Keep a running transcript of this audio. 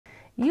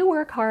You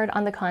work hard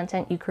on the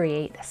content you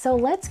create, so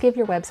let's give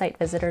your website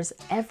visitors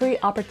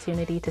every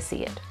opportunity to see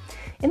it.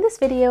 In this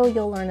video,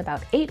 you'll learn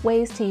about 8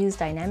 ways to use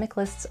dynamic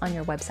lists on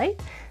your website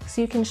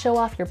so you can show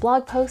off your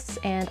blog posts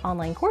and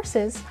online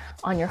courses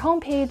on your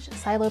homepage,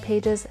 silo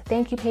pages,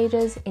 thank you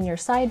pages, in your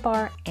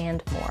sidebar,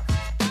 and more.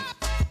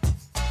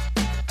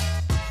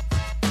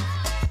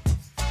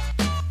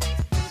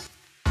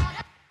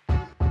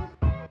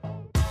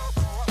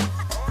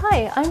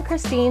 Hi, I'm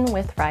Christine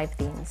with Thrive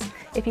Themes.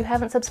 If you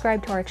haven't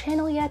subscribed to our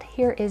channel yet,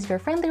 here is your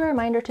friendly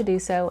reminder to do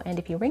so, and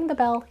if you ring the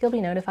bell, you'll be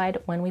notified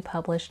when we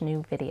publish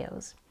new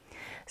videos.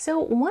 So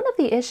one of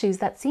the issues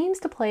that seems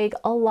to plague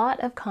a lot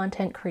of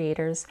content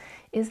creators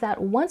is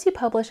that once you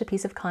publish a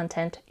piece of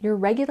content, your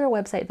regular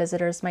website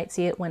visitors might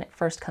see it when it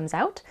first comes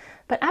out,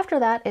 but after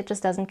that, it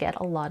just doesn't get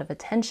a lot of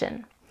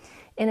attention.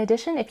 In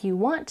addition, if you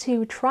want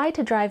to try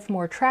to drive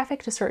more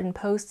traffic to certain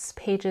posts,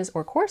 pages,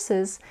 or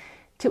courses,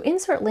 to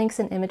insert links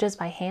and images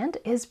by hand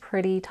is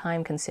pretty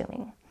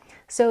time-consuming.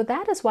 So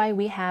that is why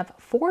we have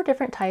 4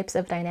 different types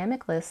of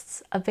dynamic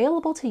lists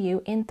available to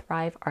you in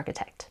Thrive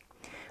Architect.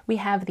 We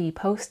have the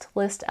post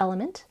list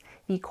element,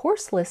 the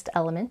course list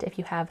element if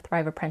you have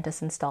Thrive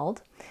Apprentice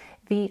installed,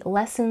 the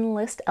lesson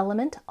list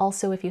element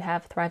also if you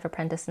have Thrive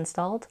Apprentice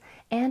installed,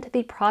 and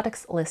the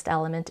products list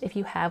element if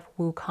you have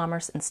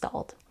WooCommerce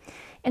installed.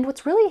 And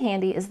what's really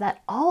handy is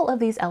that all of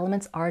these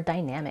elements are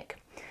dynamic,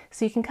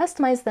 so you can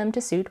customize them to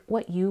suit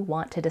what you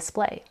want to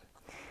display.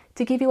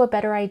 To give you a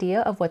better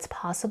idea of what's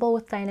possible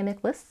with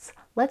dynamic lists,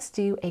 let's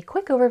do a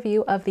quick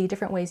overview of the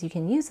different ways you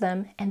can use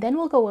them, and then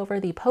we'll go over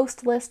the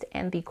post list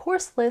and the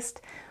course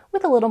list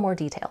with a little more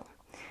detail.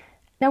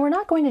 Now, we're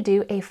not going to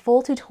do a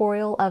full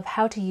tutorial of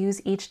how to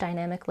use each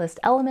dynamic list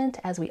element,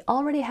 as we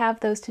already have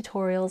those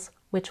tutorials,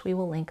 which we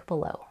will link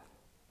below.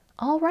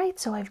 All right,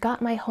 so I've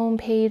got my home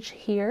page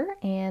here,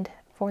 and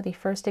for the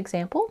first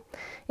example,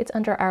 it's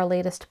under our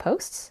latest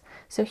posts.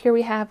 So here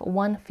we have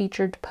one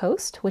featured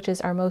post, which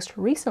is our most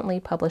recently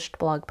published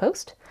blog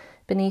post.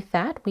 Beneath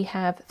that, we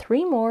have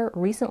 3 more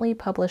recently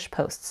published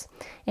posts.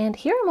 And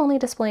here I'm only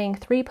displaying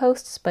 3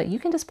 posts, but you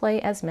can display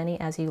as many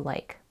as you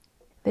like.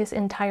 This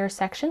entire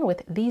section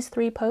with these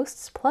 3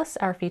 posts plus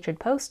our featured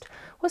post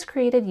was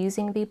created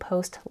using the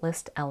post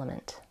list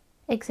element.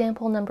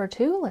 Example number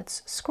 2,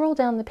 let's scroll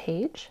down the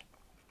page.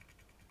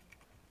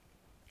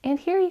 And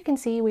here you can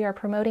see we are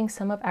promoting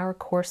some of our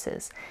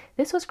courses.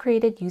 This was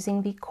created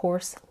using the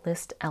course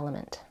list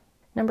element.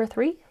 Number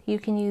 3, you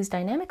can use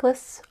dynamic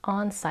lists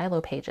on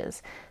silo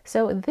pages.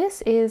 So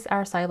this is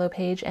our silo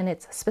page, and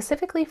it's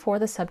specifically for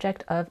the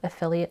subject of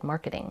affiliate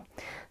marketing.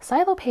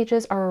 Silo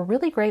pages are a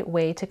really great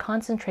way to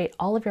concentrate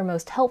all of your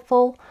most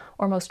helpful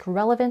or most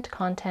relevant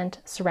content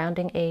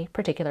surrounding a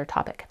particular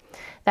topic.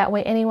 That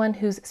way anyone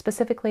who's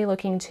specifically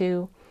looking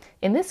to,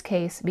 in this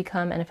case,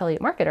 become an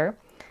affiliate marketer,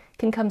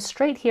 can come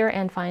straight here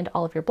and find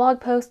all of your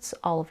blog posts,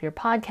 all of your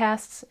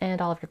podcasts,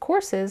 and all of your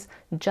courses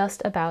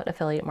just about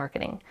affiliate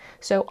marketing.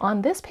 So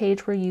on this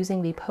page, we're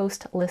using the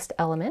post list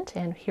element,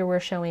 and here we're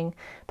showing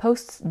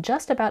posts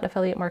just about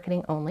affiliate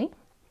marketing only.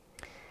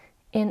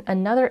 In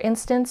another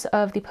instance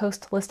of the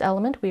post list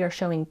element, we are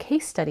showing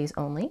case studies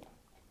only.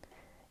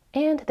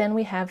 And then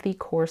we have the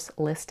course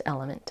list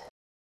element.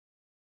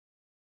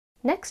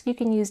 Next, you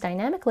can use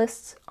dynamic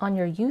lists on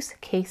your use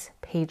case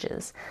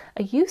pages.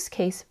 A use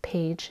case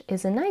page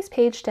is a nice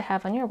page to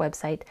have on your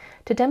website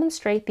to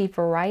demonstrate the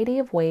variety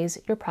of ways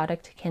your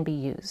product can be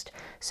used.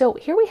 So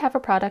here we have a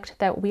product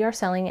that we are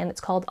selling, and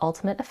it's called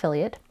Ultimate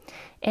Affiliate.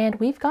 And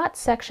we've got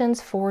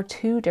sections for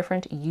 2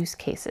 different use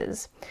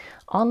cases: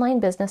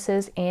 online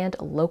businesses and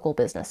local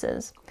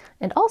businesses.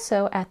 And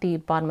also at the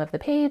bottom of the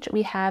page,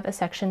 we have a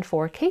section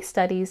for case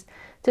studies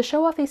to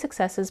show off the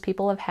successes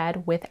people have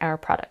had with our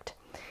product.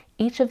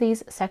 Each of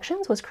these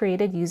sections was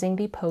created using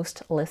the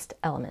post list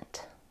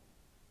element.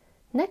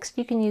 Next,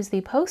 you can use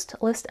the post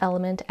list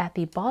element at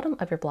the bottom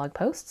of your blog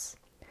posts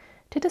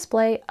to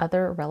display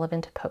other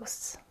relevant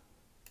posts.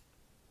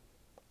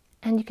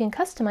 And you can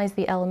customize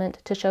the element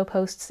to show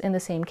posts in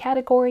the same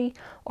category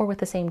or with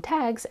the same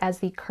tags as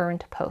the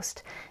current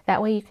post.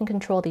 That way you can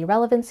control the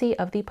relevancy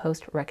of the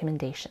post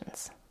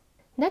recommendations.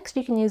 Next,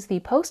 you can use the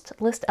post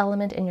list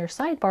element in your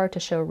sidebar to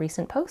show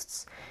recent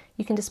posts.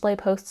 You can display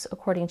posts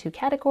according to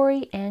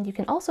category, and you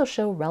can also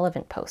show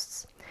relevant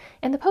posts.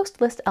 And the post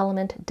list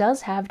element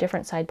does have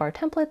different sidebar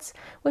templates,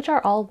 which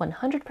are all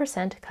 100%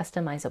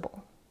 customizable.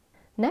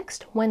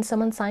 Next, when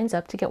someone signs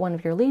up to get one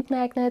of your lead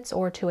magnets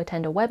or to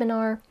attend a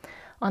webinar,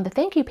 on the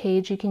thank you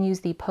page, you can use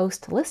the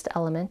post list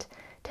element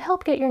to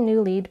help get your new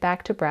lead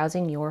back to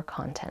browsing your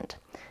content.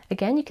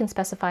 Again, you can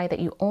specify that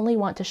you only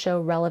want to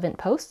show relevant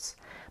posts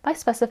by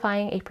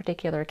specifying a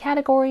particular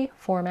category,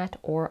 format,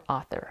 or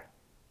author.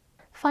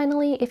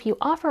 Finally, if you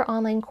offer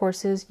online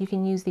courses, you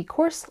can use the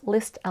course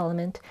list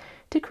element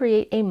to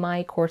create a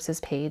My Courses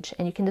page,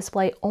 and you can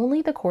display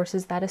only the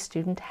courses that a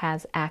student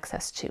has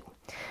access to.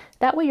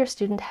 That way your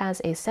student has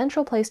a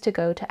central place to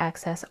go to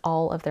access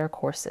all of their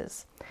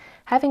courses.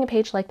 Having a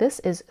page like this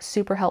is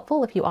super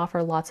helpful if you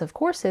offer lots of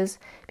courses,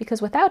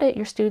 because without it,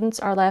 your students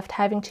are left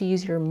having to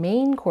use your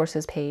main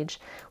courses page,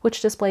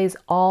 which displays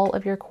all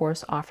of your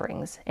course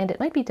offerings, and it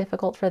might be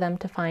difficult for them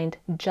to find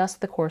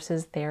just the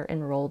courses they're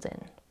enrolled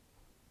in.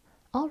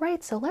 All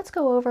right, so let's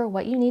go over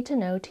what you need to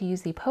know to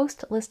use the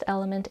post list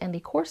element and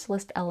the course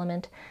list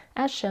element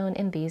as shown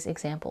in these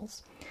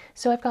examples.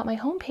 So I've got my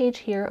home page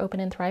here open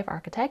in Thrive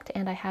Architect,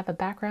 and I have a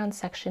background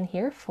section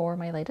here for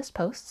my latest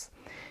posts.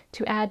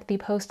 To add the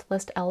post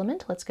list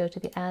element, let's go to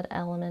the Add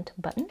Element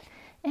button,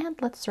 and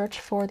let's search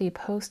for the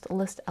post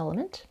list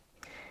element,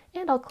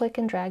 and I'll click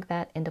and drag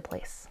that into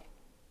place.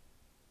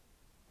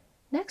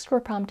 Next, we're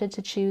prompted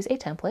to choose a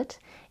template,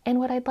 and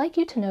what I'd like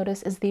you to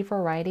notice is the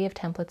variety of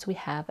templates we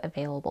have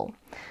available.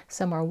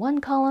 Some are 1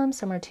 column,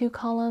 some are 2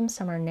 columns,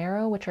 some are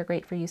narrow, which are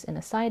great for use in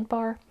a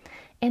sidebar,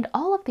 and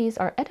all of these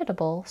are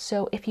editable,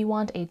 so if you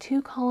want a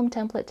 2-column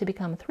template to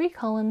become 3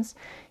 columns,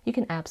 you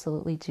can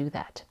absolutely do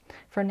that.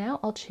 For now,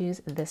 I'll choose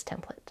this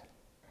template.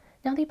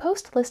 Now, the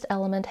post list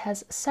element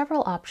has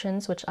several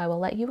options, which I will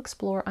let you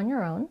explore on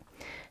your own.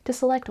 To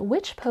select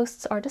which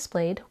posts are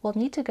displayed, we'll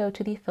need to go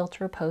to the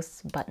Filter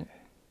Posts button.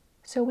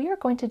 So we are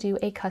going to do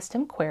a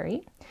custom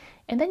query,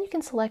 and then you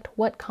can select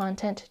what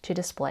content to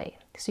display.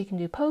 So you can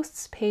do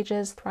posts,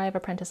 pages, Thrive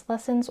Apprentice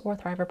lessons, or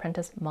Thrive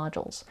Apprentice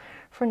modules.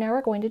 For now,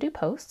 we're going to do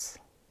posts.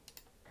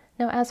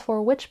 Now, as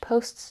for which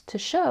posts to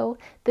show,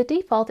 the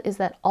default is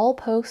that all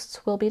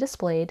posts will be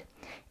displayed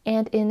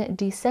and in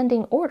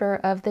descending order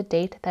of the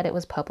date that it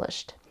was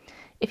published.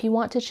 If you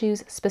want to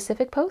choose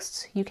specific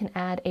posts, you can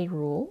add a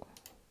rule.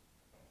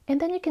 And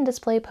then you can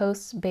display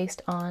posts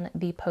based on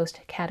the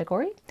post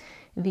category,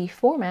 the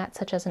format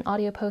such as an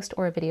audio post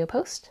or a video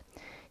post.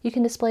 You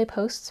can display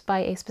posts by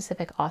a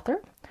specific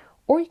author,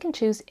 or you can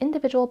choose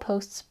individual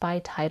posts by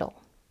title.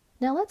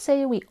 Now let's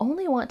say we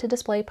only want to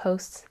display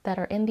posts that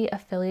are in the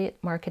affiliate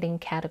marketing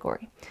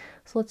category.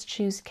 So let's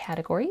choose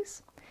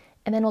categories,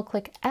 and then we'll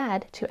click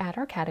Add to add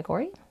our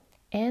category,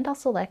 and I'll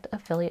select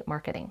affiliate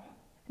marketing.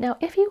 Now,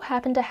 if you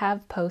happen to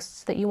have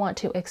posts that you want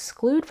to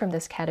exclude from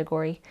this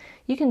category,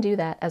 you can do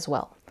that as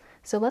well.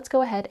 So let's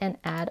go ahead and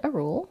add a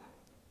rule.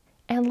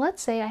 And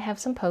let's say I have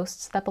some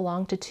posts that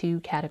belong to 2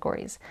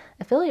 categories,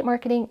 affiliate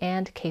marketing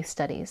and case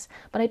studies,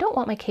 but I don't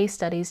want my case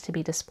studies to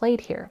be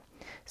displayed here.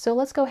 So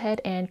let's go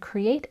ahead and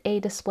create a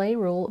display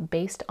rule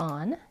based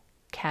on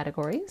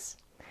categories,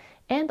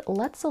 and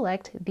let's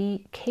select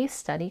the case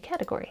study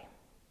category.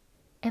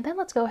 And then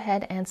let's go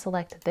ahead and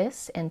select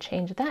this and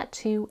change that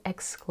to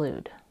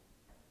exclude.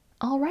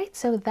 All right,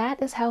 so that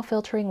is how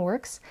filtering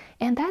works,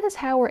 and that is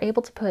how we're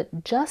able to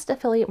put just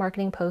affiliate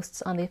marketing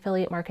posts on the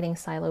affiliate marketing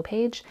silo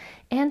page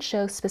and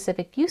show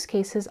specific use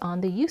cases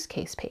on the use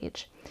case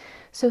page.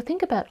 So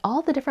think about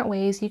all the different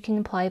ways you can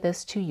apply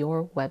this to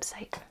your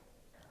website.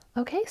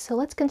 Okay, so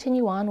let's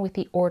continue on with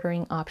the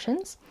ordering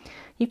options.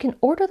 You can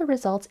order the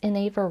results in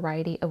a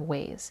variety of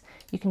ways.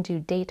 You can do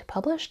date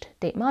published,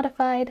 date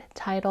modified,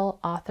 title,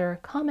 author,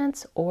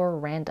 comments, or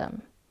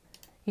random.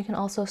 You can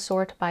also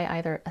sort by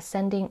either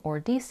ascending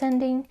or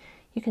descending.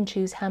 You can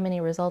choose how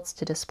many results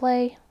to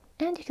display,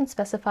 and you can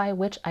specify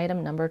which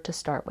item number to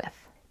start with.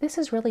 This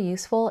is really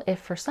useful if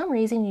for some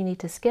reason you need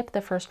to skip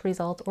the first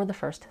result or the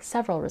first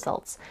several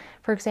results.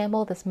 For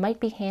example, this might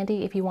be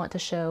handy if you want to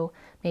show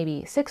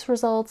maybe 6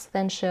 results,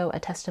 then show a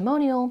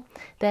testimonial,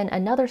 then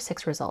another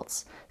 6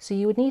 results. So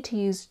you would need to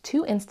use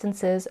 2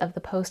 instances of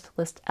the post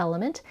list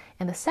element,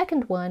 and the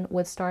second one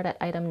would start at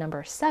item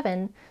number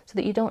 7 so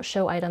that you don't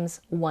show items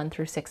 1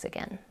 through 6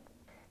 again.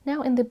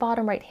 Now in the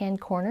bottom right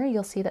hand corner,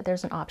 you'll see that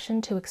there's an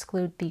option to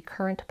exclude the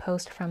current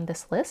post from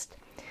this list.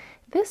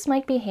 This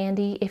might be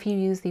handy if you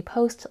use the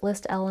post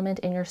list element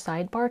in your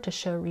sidebar to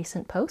show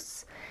recent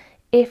posts.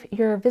 If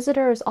your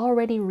visitor is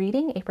already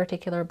reading a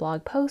particular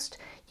blog post,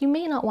 you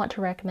may not want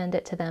to recommend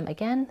it to them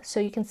again, so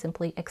you can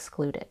simply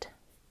exclude it.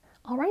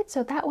 All right,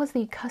 so that was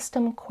the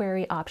custom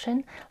query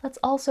option. Let's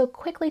also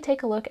quickly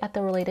take a look at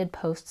the related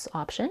posts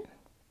option.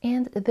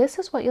 And this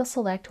is what you'll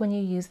select when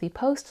you use the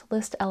post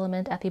list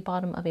element at the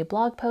bottom of a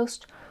blog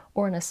post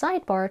or in a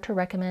sidebar to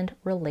recommend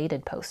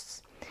related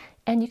posts.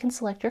 And you can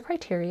select your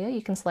criteria.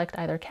 You can select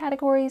either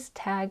categories,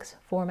 tags,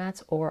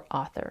 formats, or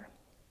author.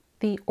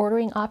 The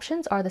ordering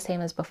options are the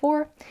same as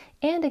before,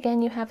 and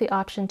again, you have the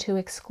option to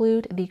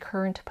exclude the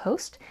current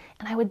post,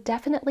 and I would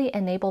definitely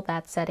enable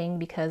that setting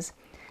because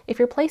if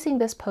you're placing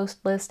this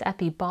post list at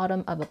the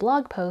bottom of a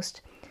blog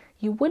post,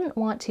 you wouldn't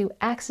want to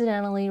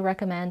accidentally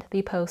recommend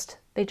the post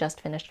they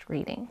just finished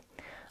reading.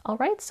 All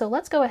right, so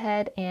let's go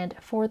ahead, and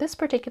for this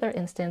particular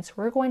instance,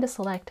 we're going to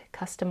select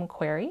Custom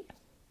Query.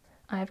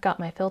 I've got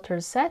my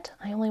filters set.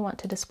 I only want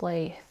to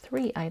display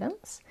 3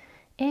 items,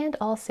 and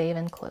I'll save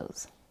and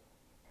close.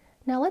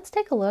 Now let's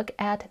take a look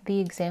at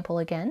the example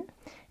again,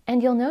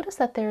 and you'll notice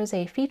that there is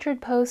a featured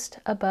post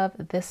above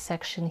this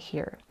section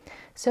here.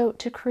 So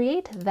to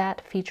create that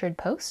featured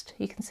post,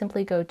 you can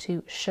simply go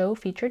to Show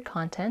Featured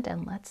Content,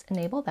 and let's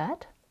enable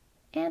that.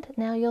 And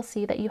now you'll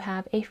see that you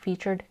have a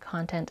featured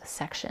content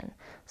section.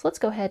 So let's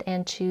go ahead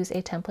and choose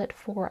a template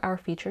for our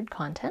featured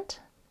content.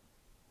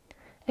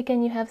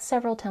 Again, you have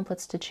several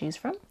templates to choose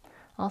from.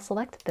 I'll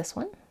select this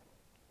one.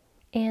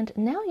 And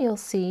now you'll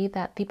see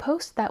that the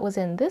post that was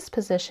in this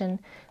position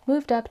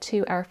moved up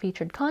to our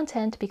featured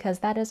content because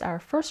that is our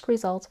first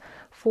result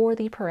for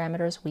the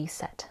parameters we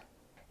set.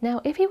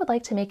 Now, if you would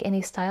like to make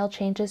any style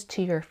changes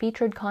to your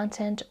featured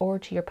content or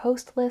to your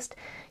post list,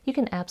 you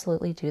can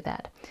absolutely do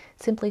that.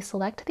 Simply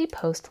select the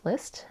post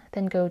list,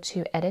 then go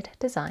to Edit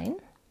Design.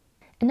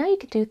 And now you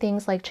can do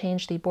things like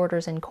change the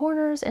borders and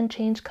corners and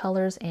change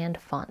colors and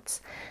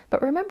fonts.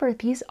 But remember,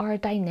 these are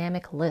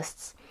dynamic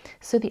lists,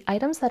 so the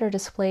items that are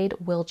displayed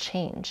will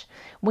change.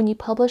 When you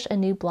publish a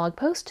new blog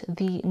post,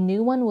 the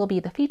new one will be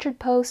the featured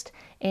post,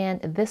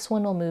 and this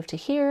one will move to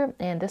here,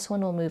 and this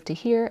one will move to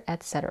here,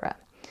 etc.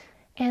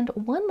 And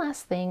one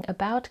last thing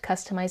about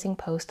customizing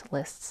post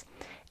lists.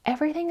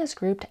 Everything is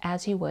grouped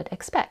as you would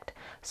expect.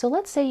 So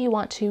let's say you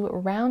want to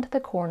round the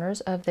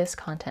corners of this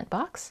content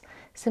box.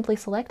 Simply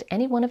select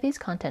any one of these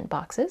content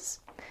boxes,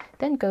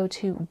 then go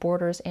to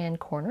Borders and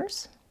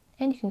Corners,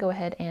 and you can go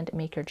ahead and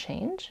make your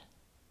change.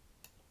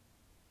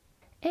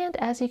 And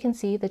as you can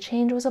see, the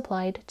change was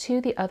applied to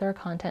the other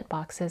content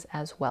boxes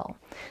as well.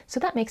 So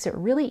that makes it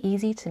really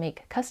easy to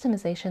make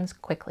customizations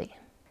quickly.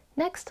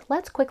 Next,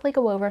 let's quickly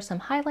go over some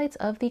highlights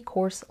of the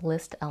course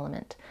list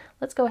element.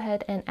 Let's go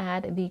ahead and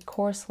add the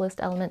course list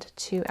element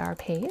to our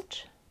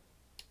page.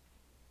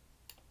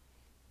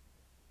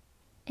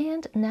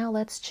 And now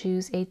let's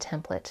choose a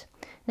template.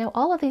 Now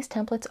all of these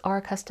templates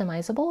are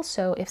customizable,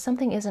 so if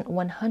something isn't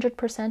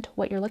 100%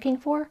 what you're looking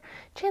for,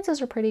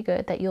 chances are pretty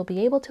good that you'll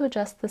be able to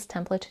adjust this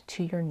template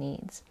to your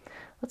needs.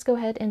 Let's go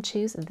ahead and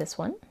choose this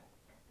one.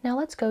 Now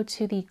let's go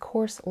to the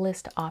course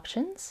list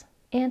options.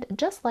 And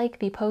just like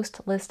the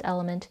post list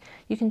element,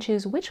 you can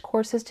choose which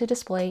courses to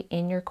display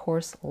in your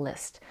course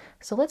list.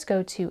 So let's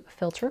go to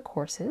Filter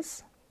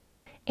Courses.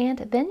 And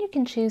then you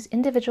can choose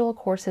individual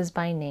courses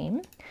by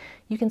name.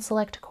 You can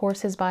select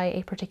courses by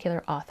a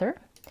particular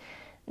author.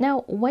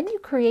 Now, when you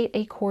create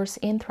a course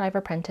in Thrive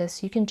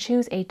Apprentice, you can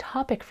choose a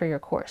topic for your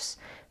course.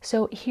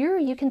 So here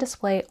you can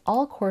display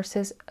all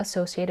courses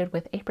associated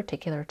with a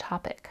particular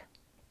topic.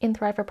 In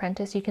Thrive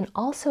Apprentice, you can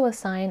also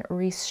assign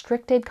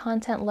restricted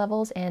content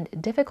levels and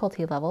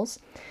difficulty levels,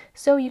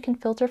 so you can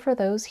filter for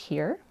those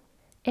here.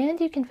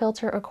 And you can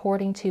filter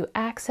according to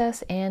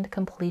access and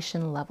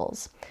completion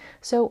levels.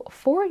 So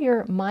for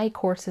your My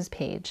Courses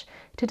page,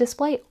 to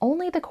display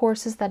only the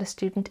courses that a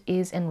student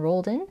is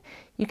enrolled in,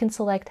 you can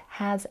select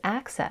Has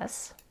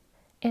Access.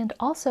 And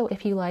also,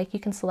 if you like, you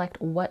can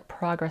select what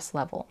progress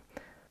level.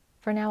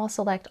 For now, I'll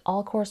select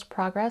all course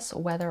progress,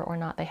 whether or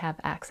not they have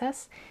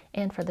access.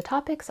 And for the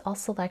topics, I'll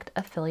select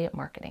affiliate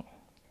marketing.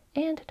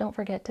 And don't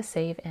forget to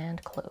save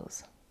and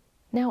close.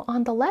 Now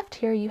on the left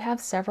here, you have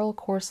several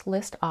course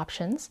list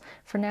options.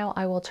 For now,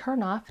 I will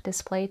turn off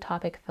Display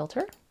Topic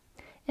Filter,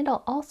 and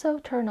I'll also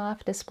turn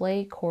off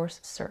Display Course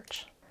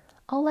Search.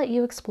 I'll let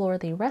you explore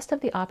the rest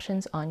of the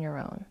options on your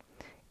own.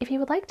 If you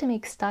would like to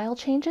make style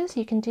changes,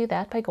 you can do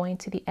that by going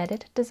to the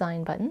Edit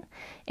Design button.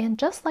 And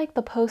just like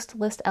the post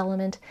list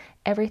element,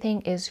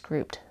 everything is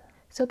grouped.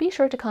 So be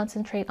sure to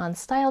concentrate on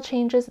style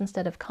changes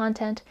instead of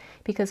content,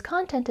 because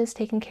content is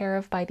taken care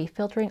of by the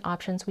filtering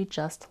options we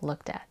just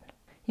looked at.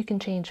 You can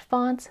change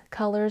fonts,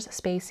 colors,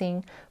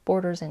 spacing,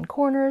 borders and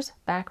corners,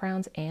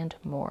 backgrounds, and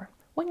more.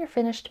 When you're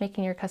finished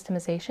making your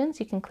customizations,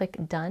 you can click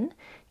Done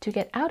to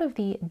get out of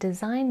the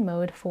design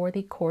mode for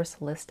the course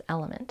list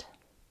element.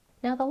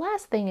 Now the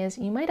last thing is,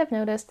 you might have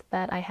noticed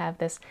that I have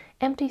this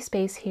empty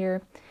space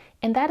here,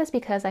 and that is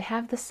because I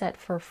have this set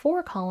for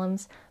 4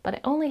 columns, but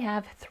I only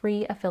have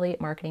 3 affiliate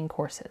marketing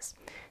courses.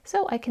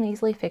 So I can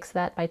easily fix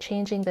that by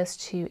changing this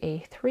to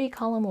a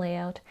 3-column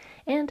layout,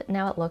 and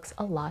now it looks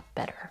a lot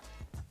better.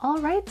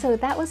 Alright, so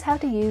that was how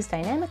to use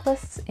dynamic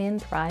lists in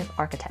Thrive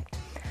Architect.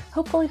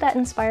 Hopefully that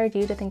inspired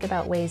you to think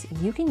about ways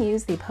you can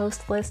use the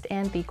post list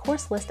and the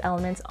course list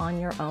elements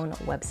on your own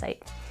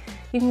website.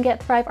 You can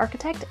get Thrive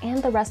Architect and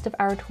the rest of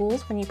our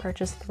tools when you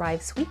purchase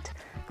Thrive Suite.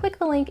 Click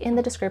the link in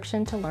the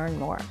description to learn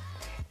more.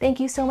 Thank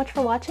you so much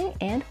for watching,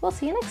 and we'll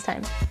see you next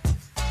time.